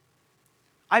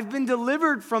 I've been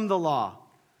delivered from the law.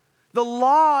 The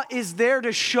law is there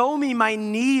to show me my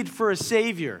need for a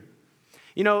Savior.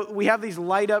 We have these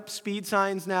light up speed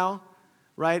signs now,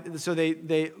 right? So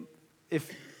they if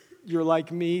you're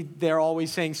like me, they're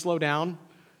always saying slow down,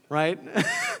 right?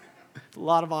 A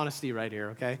lot of honesty right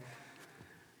here, okay?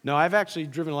 No, I've actually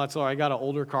driven a lot slower. I got an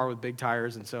older car with big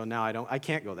tires, and so now I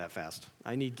can't go that fast.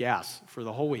 I need gas for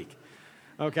the whole week,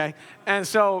 okay? And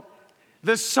so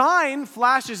the sign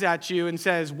flashes at you and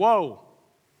says, whoa,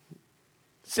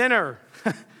 sinner,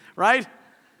 right?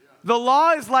 The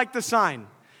law is like the sign.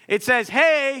 It says,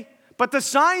 hey, but the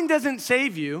sign doesn't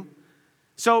save you.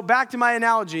 So back to my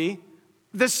analogy,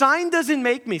 the sign doesn't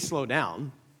make me slow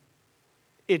down.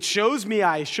 It shows me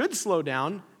I should slow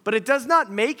down, but it does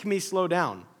not make me slow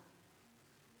down.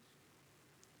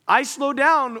 I slow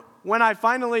down when I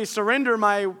finally surrender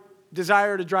my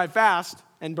desire to drive fast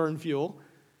and burn fuel,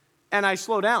 and I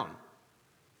slow down.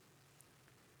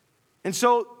 And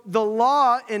so the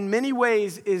law, in many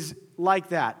ways, is like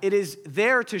that. It is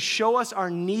there to show us our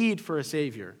need for a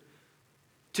Savior,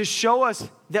 to show us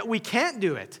that we can't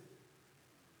do it.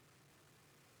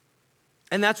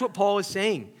 And that's what Paul is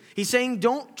saying. He's saying,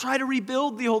 don't try to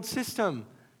rebuild the old system.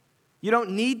 You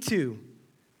don't need to.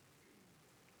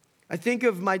 I think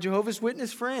of my Jehovah's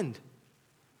Witness friend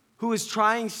who is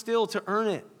trying still to earn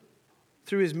it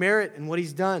through his merit and what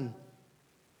he's done.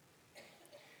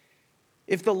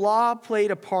 If the law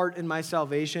played a part in my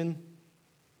salvation,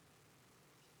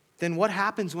 then what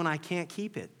happens when I can't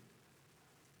keep it?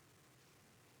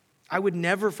 I would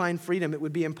never find freedom. It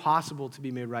would be impossible to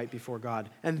be made right before God.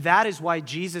 And that is why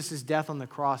Jesus' death on the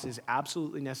cross is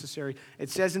absolutely necessary. It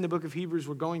says in the book of Hebrews,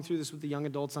 we're going through this with the young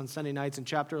adults on Sunday nights in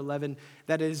chapter 11,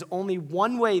 that it is only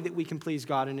one way that we can please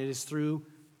God, and it is through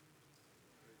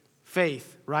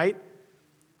faith, right?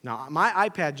 Now, my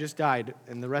iPad just died,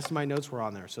 and the rest of my notes were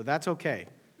on there, so that's okay.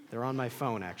 They're on my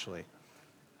phone, actually.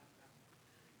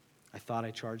 I thought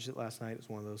I charged it last night. It was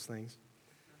one of those things.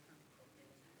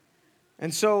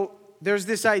 And so there's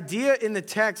this idea in the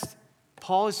text.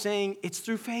 Paul is saying it's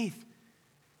through faith.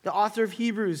 The author of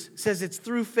Hebrews says it's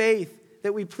through faith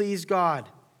that we please God.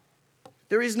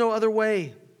 There is no other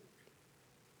way.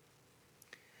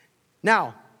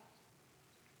 Now,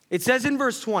 it says in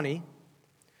verse 20,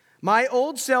 my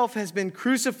old self has been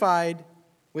crucified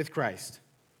with Christ.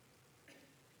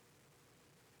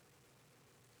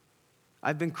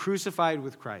 I've been crucified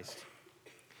with Christ.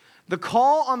 The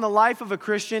call on the life of a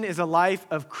Christian is a life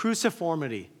of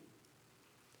cruciformity,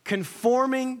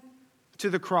 conforming to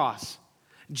the cross.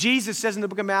 Jesus says in the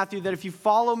book of Matthew that if you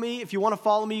want to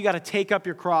follow me, you got to take up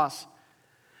your cross.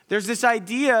 There's this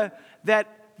idea that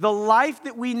the life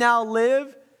that we now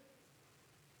live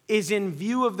is in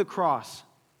view of the cross,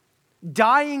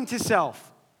 dying to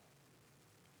self.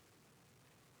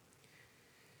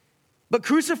 But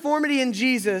cruciformity in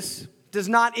Jesus does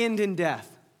not end in death.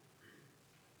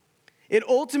 It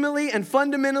ultimately and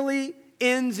fundamentally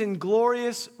ends in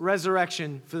glorious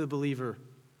resurrection for the believer.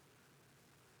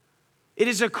 It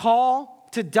is a call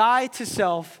to die to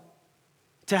self,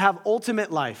 to have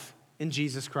ultimate life in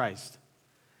Jesus Christ.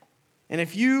 And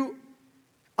if you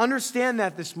understand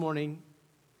that this morning,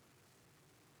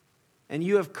 and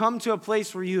you have come to a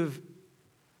place where you have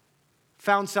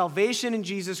found salvation in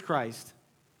Jesus Christ,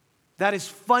 that is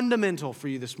fundamental for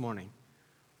you this morning.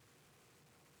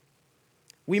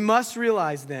 We must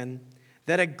realize then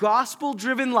that a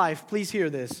gospel-driven life, please hear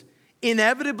this,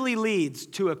 inevitably leads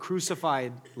to a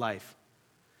crucified life.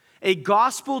 A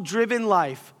gospel-driven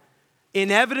life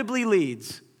inevitably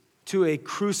leads to a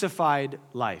crucified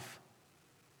life.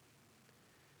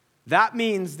 That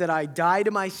means that I die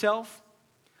to myself,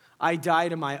 I die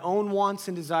to my own wants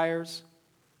and desires,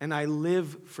 and I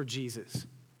live for Jesus.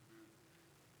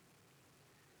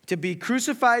 To be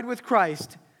crucified with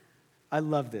Christ, I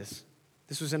love this.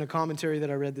 This was in a commentary that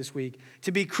I read this week.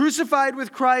 To be crucified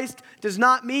with Christ does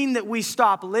not mean that we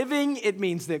stop living. It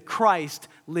means that Christ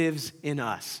lives in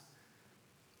us.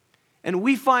 And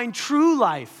we find true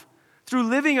life through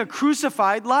living a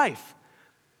crucified life.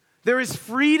 There is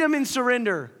freedom in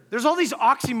surrender. There's all these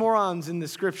oxymorons in the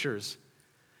scriptures.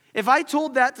 If I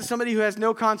told that to somebody who has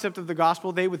no concept of the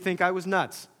gospel, they would think I was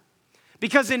nuts.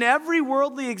 Because in every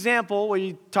worldly example where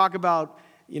you talk about,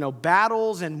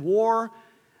 battles and war,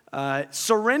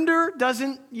 surrender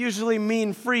doesn't usually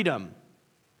mean freedom.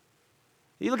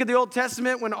 You look at the Old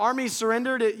Testament, when armies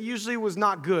surrendered, it usually was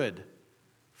not good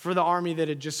for the army that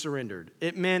had just surrendered.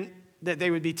 It meant that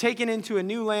they would be taken into a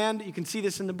new land. You can see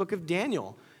this in the book of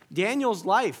Daniel. Daniel's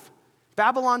life.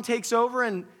 Babylon takes over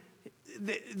and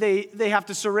they have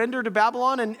to surrender to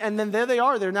Babylon, and then there they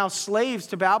are. They're now slaves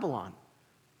to Babylon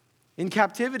in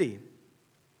captivity.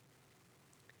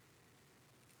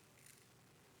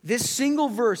 This single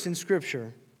verse in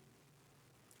Scripture,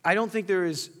 I don't think there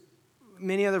is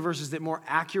many other verses that more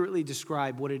accurately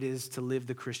describe what it is to live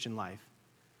the Christian life.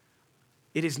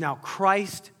 It is now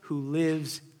Christ who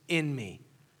lives in me.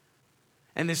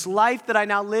 And this life that I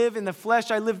now live in the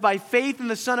flesh, I live by faith in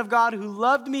the Son of God who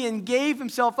loved me and gave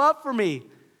himself up for me.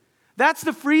 That's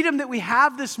the freedom that we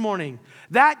have this morning.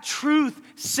 That truth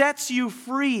sets you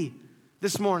free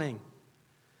this morning.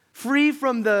 Free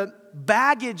from the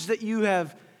baggage that you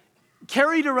have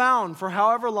carried around for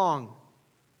however long.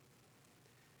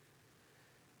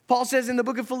 Paul says in the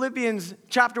book of Philippians,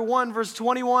 chapter 1, verse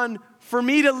 21, for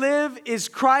me to live is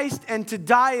Christ and to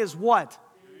die is what?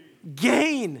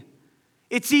 Gain.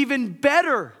 It's even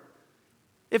better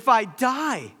if I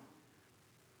die.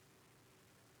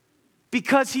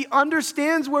 Because he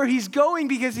understands where he's going,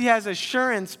 because he has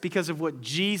assurance because of what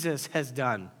Jesus has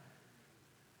done.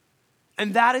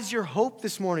 And that is your hope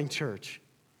this morning, church.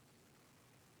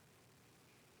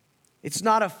 It's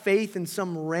not a faith in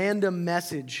some random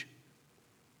message.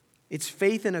 It's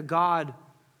faith in a God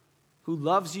who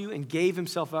loves you and gave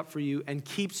himself up for you and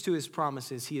keeps to his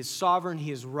promises. He is sovereign,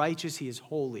 he is righteous, he is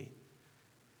holy.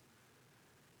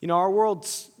 You know, our world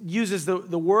uses the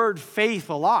word faith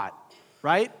a lot,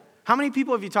 right? How many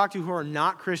people have you talked to who are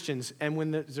not Christians, and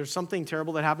when there's something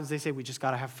terrible that happens, they say, we just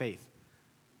got to have faith.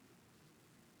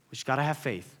 We just got to have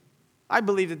faith. I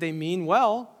believe that they mean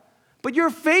well, but your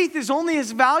faith is only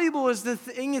as valuable as the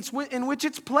thing in which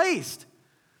it's placed.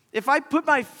 If I put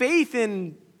my faith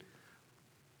in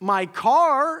my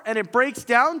car and it breaks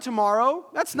down tomorrow,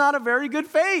 that's not a very good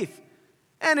faith.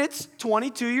 And it's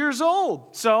 22 years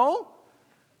old. So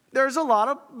there's a lot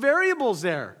of variables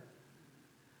there.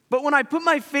 But when I put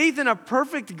my faith in a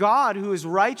perfect God who is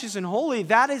righteous and holy,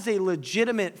 that is a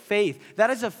legitimate faith. That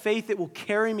is a faith that will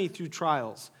carry me through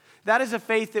trials. That is a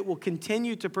faith that will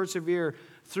continue to persevere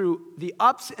through the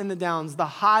ups and the downs, the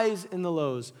highs and the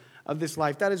lows of this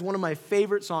life. That is one of my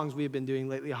favorite songs we have been doing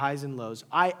lately, Highs and Lows.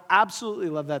 I absolutely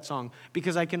love that song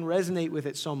because I can resonate with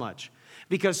it so much.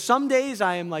 Because some days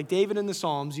I am like David in the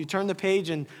Psalms. You turn the page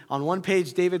and on one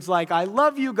page David's like, I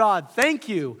love you, God. Thank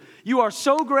you. You are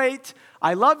so great.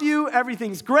 I love you.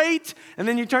 Everything's great. And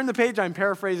then you turn the page, I'm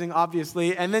paraphrasing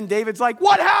obviously, and then David's like,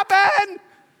 what happened?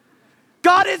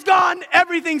 God is gone.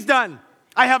 Everything's done.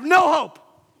 I have no hope.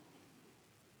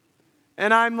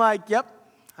 And I'm like, yep,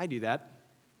 I do that.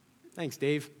 Thanks,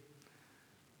 Dave.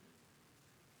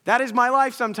 That is my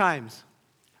life sometimes.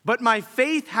 But my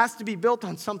faith has to be built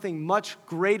on something much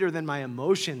greater than my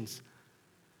emotions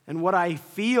and what I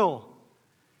feel.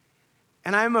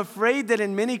 And I'm afraid that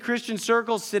in many Christian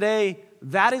circles today,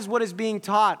 that is what is being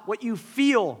taught, what you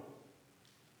feel.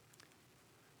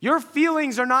 Your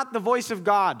feelings are not the voice of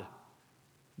God.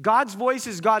 God's voice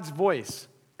is God's voice.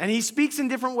 And he speaks in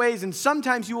different ways, and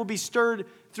sometimes you will be stirred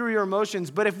through your emotions.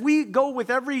 But if we go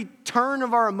with every turn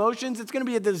of our emotions, it's going to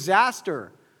be a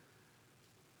disaster.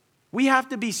 We have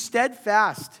to be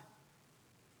steadfast.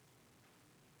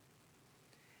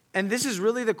 And this is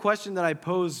really the question that I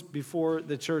pose before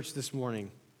the church this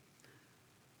morning.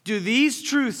 Do these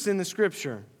truths in the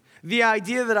Scripture, the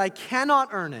idea that I cannot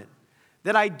earn it,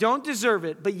 that I don't deserve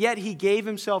it, but yet he gave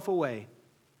himself away,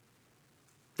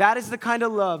 that is the kind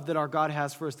of love that our God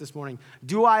has for us this morning.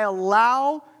 Do I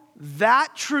allow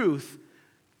that truth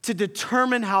to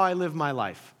determine how I live my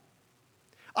life?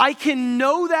 I can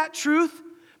know that truth,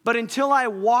 but until I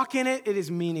walk in it, it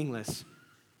is meaningless.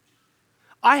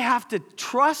 I have to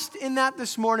trust in that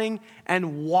this morning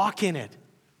and walk in it.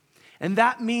 And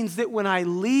that means that when I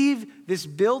leave this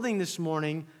building this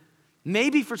morning,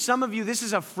 maybe for some of you, this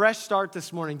is a fresh start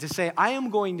this morning to say, I am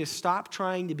going to stop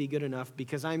trying to be good enough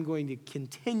because I'm going to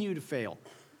continue to fail.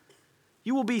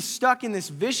 You will be stuck in this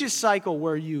vicious cycle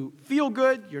where you feel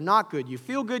good, you're not good. You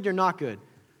feel good, you're not good.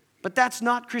 But that's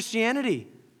not Christianity.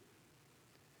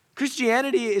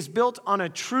 Christianity is built on a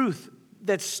truth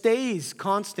that stays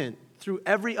constant through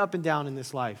every up and down in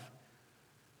this life.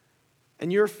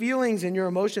 And your feelings and your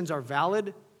emotions are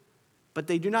valid, but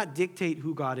they do not dictate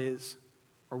who God is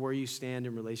or where you stand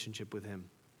in relationship with him.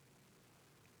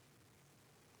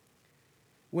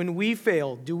 When we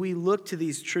fail, do we look to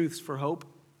these truths for hope?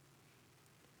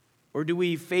 Or do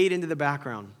we fade into the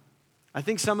background? I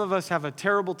think some of us have a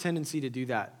terrible tendency to do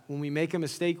that. When we make a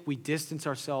mistake, we distance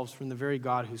ourselves from the very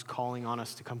God who's calling on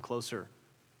us to come closer.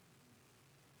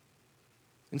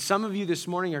 And some of you this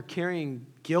morning are carrying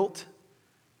guilt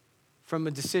from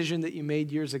a decision that you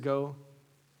made years ago.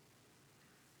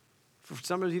 For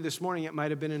some of you this morning, it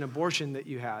might have been an abortion that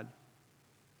you had,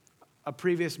 a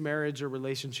previous marriage or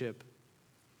relationship,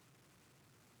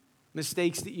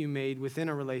 mistakes that you made within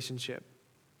a relationship,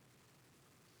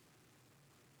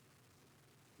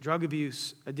 drug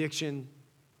abuse, addiction,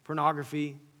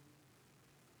 pornography.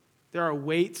 There are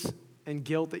weights and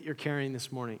guilt that you're carrying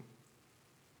this morning.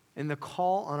 And the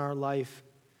call on our life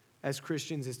as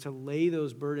Christians is to lay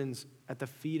those burdens at the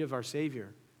feet of our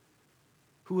Savior,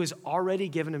 who has already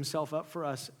given himself up for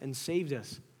us and saved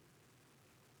us.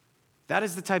 That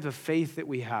is the type of faith that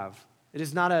we have. It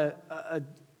is not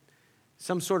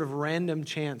some sort of random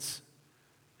chance,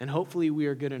 and hopefully we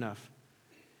are good enough.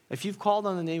 If you've called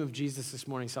on the name of Jesus this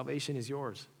morning, salvation is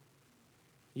yours.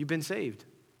 You've been saved.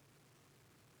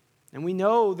 And we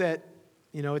know that,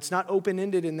 it's not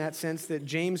open-ended in that sense that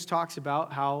James talks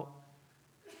about how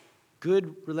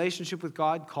good relationship with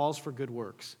God calls for good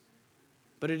works.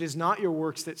 But it is not your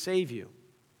works that save you.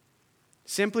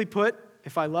 Simply put,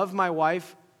 if I love my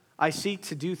wife, I seek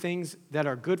to do things that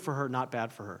are good for her, not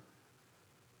bad for her.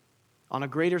 On a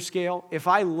greater scale, if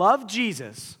I love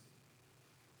Jesus,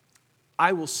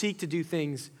 I will seek to do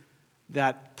things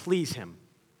that please him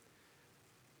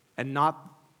and not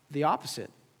the opposite.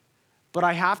 But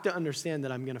I have to understand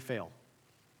that I'm going to fail.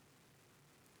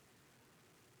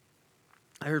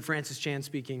 I heard Francis Chan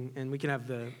speaking, and we can have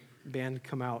the band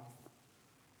come out.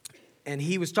 And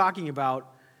he was talking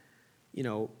about,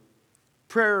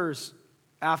 prayers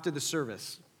after the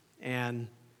service. And,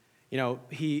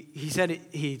 he said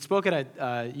he spoke at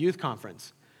a youth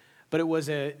conference. But it was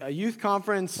a youth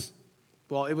conference.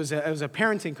 Well, it was a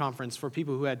parenting conference for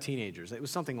people who had teenagers. It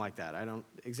was something like that. I don't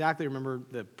exactly remember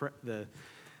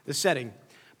the setting.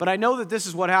 But I know that this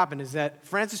is what happened, is that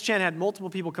Francis Chan had multiple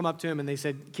people come up to him and they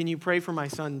said, "Can you pray for my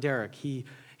son, Derek? He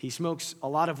smokes a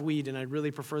lot of weed, and I'd really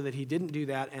prefer that he didn't do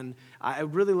that, and I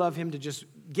really love him to just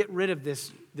get rid of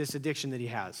this addiction that he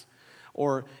has."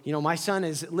 Or, "My son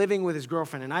is living with his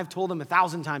girlfriend, and I've told him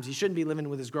 1,000 times he shouldn't be living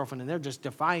with his girlfriend, and they're just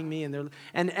defying me."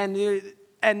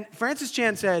 And Francis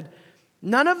Chan said,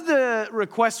 none of the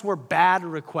requests were bad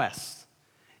requests.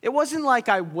 It wasn't like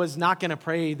I was not going to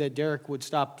pray that Derek would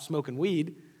stop smoking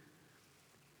weed.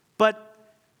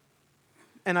 But,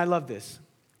 and I love this,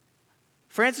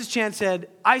 Francis Chan said,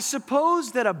 "I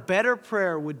suppose that a better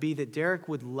prayer would be that Derek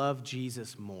would love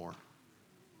Jesus more."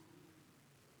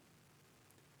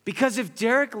 Because if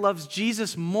Derek loves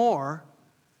Jesus more,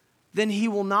 then he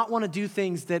will not want to do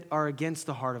things that are against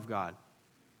the heart of God.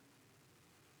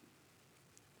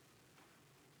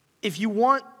 If you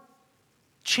want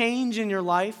change in your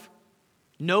life,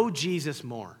 know Jesus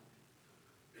more.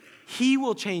 He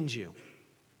will change you.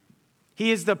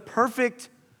 He is the perfect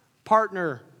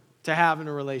partner to have in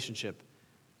a relationship.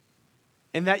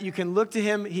 And that you can look to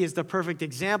him. He is the perfect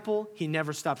example. He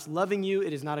never stops loving you.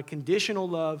 It is not a conditional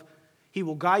love. He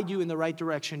will guide you in the right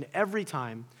direction every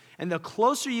time. And the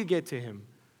closer you get to him,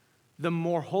 the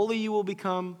more holy you will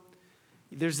become.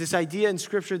 There's this idea in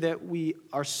Scripture that we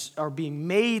are being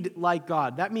made like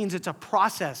God. That means it's a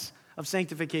process of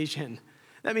sanctification.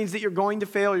 That means that you're going to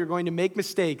fail, you're going to make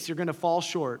mistakes, you're going to fall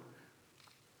short.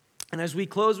 And as we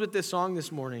close with this song this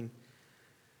morning,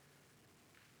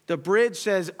 the bridge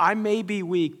says, "I may be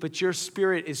weak, but your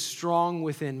spirit is strong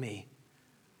within me.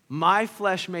 My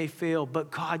flesh may fail,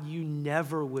 but God, you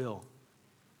never will.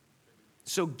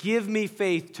 So give me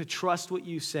faith to trust what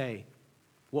you say."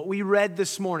 What we read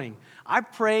this morning. I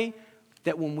pray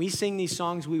that when we sing these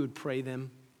songs, we would pray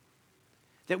them.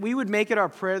 That we would make it our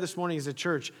prayer this morning as a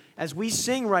church. As we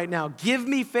sing right now, give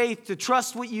me faith to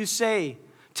trust what you say.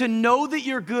 To know that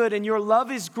you're good and your love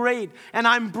is great. And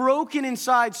I'm broken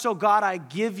inside, so God, I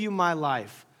give you my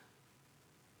life.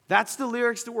 That's the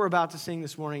lyrics that we're about to sing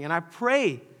this morning. And I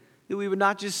pray that we would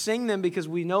not just sing them because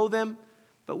we know them,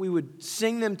 but we would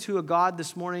sing them to a God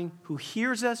this morning who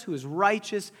hears us, who is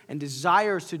righteous, and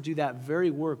desires to do that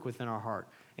very work within our heart.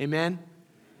 Amen?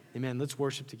 Amen. Let's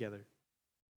worship together.